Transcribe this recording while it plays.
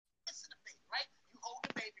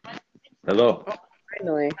Hello. Oh,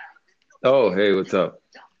 finally. Oh, hey, what's up?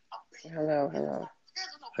 Hello, hello.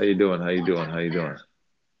 How you doing? How you doing? How you doing?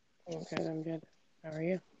 I'm good, I'm good. How are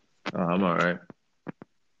you? Oh, I'm all right.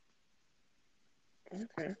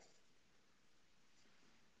 Okay.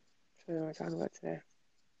 So what do you want to talk about today?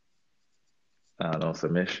 I don't know,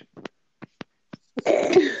 Samish.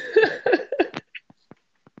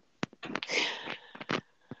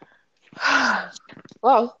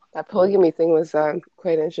 Well, that polygamy thing was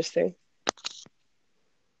quite interesting.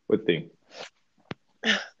 What thing?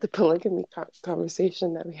 The polygamy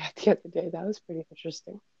conversation that we had the other day, that was pretty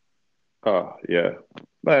interesting. Oh, yeah.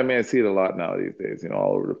 But I mean, I see it a lot now these days,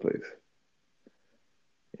 all over the place.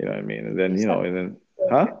 You know what I mean? And then, You sound so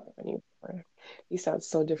huh? different when you record. You sound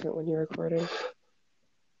so different when you're recording.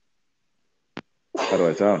 How do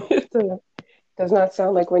I sound? It does not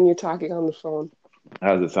sound like when you're talking on the phone.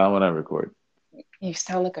 How does it sound when I record? You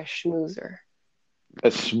sound like a schmoozer. A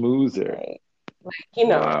schmoozer. Like,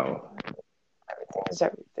 Wow. everything is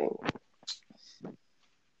everything.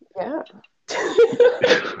 Yeah.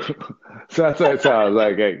 So that's what it sounds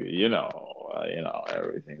like. Hey,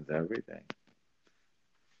 everything's everything.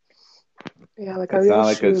 Yeah, like I a real sound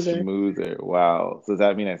like a schmoozer. schmoozer. Wow. So does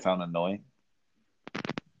that mean I sound annoying?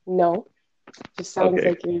 No, just sounds Okay.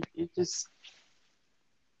 like you just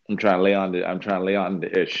I'm trying to lay on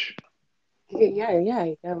the ish. yeah,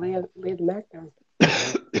 you gotta lay the Mac down.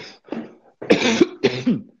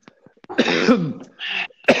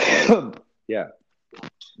 Yeah,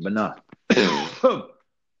 but no.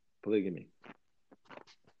 Polygamy.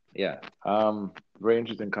 Yeah. Very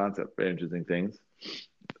interesting concept, very interesting things.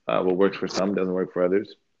 What works for some doesn't work for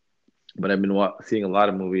others. But I've been seeing a lot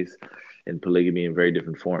of movies in polygamy in very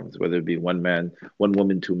different forms, whether it be one man, one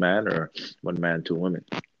woman, two man, or one man, two women.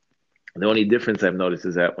 The only difference I've noticed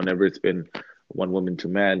is that whenever it's been one woman, two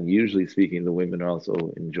man, usually speaking, the women are also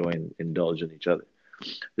indulge in each other.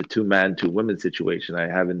 The two man, two women situation, I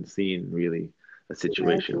haven't seen really a Two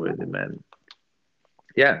men, situation two where the women. men,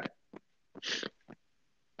 yeah,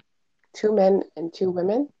 Two men and two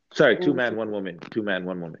women. sorry, two And man, one woman, two man,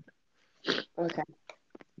 one woman, okay.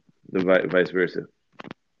 the vice versa.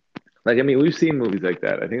 Like, I mean, we've seen movies like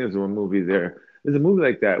that. I think there's one movie there. There's a movie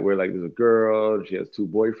like that where like there's a girl, she has two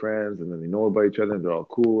boyfriends, and then they know about each other, and they're all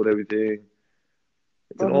cool with everything.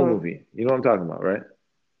 It's an old Mm-hmm. movie. You know what I'm talking about, right?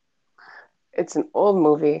 It's an old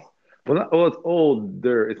movie. Well, not, well, it's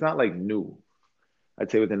older. It's not like new. I'd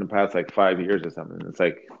say within the past like 5 years or something. It's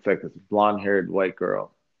like this blonde-haired white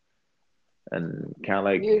girl, and kind of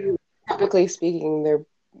like Usually, typically speaking, they're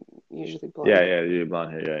usually yeah, blonde. yeah, you're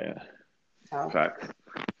blonde hair, yeah, yeah. So, Facts,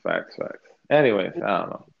 facts. Anyways, I don't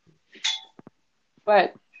know.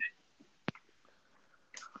 but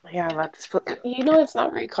yeah, it's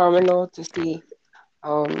not very common though to see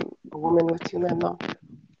a woman with two men though.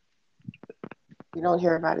 You don't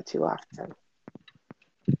hear about it too often.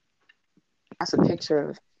 That's a picture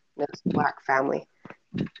of this black family.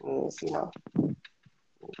 And it's, a girl.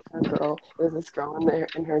 There's this girl in there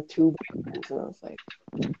and her two boyfriends, and I was like,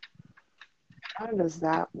 how does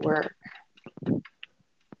that work?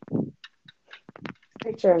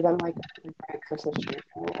 Picture of them like at a Christmas tree.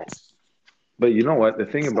 I mean, But you know what? The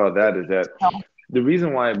thing it's about that is that so the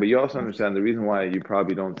reason why, but you also understand the reason why you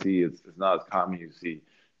probably don't see it's not as common you see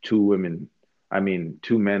two women, I mean,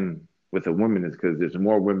 two men with a woman is because there's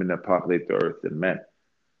more women that populate the earth than men.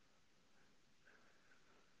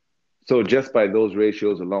 So just by those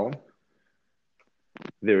ratios alone,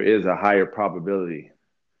 there is a higher probability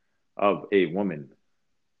of a woman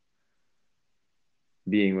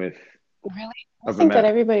being with really, I of a think that man.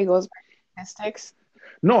 everybody goes by statistics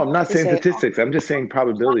No, I'm not to saying say, oh, statistics. I'm just saying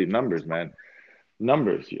probability numbers, man.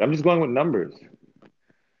 Numbers. I'm just going with numbers.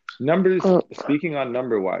 Numbers, mm, speaking on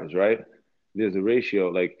number wise, right? There's a ratio,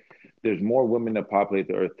 like there's more women that populate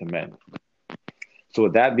the earth than men. So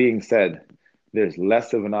with that being said, there's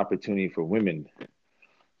less of an opportunity for women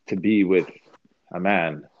to be with a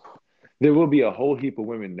man. There will be a whole heap of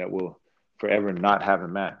women that will forever not have a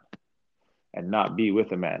man and not be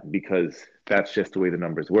with a man because that's just the way the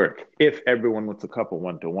numbers work. If everyone was a couple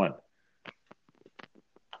one to one.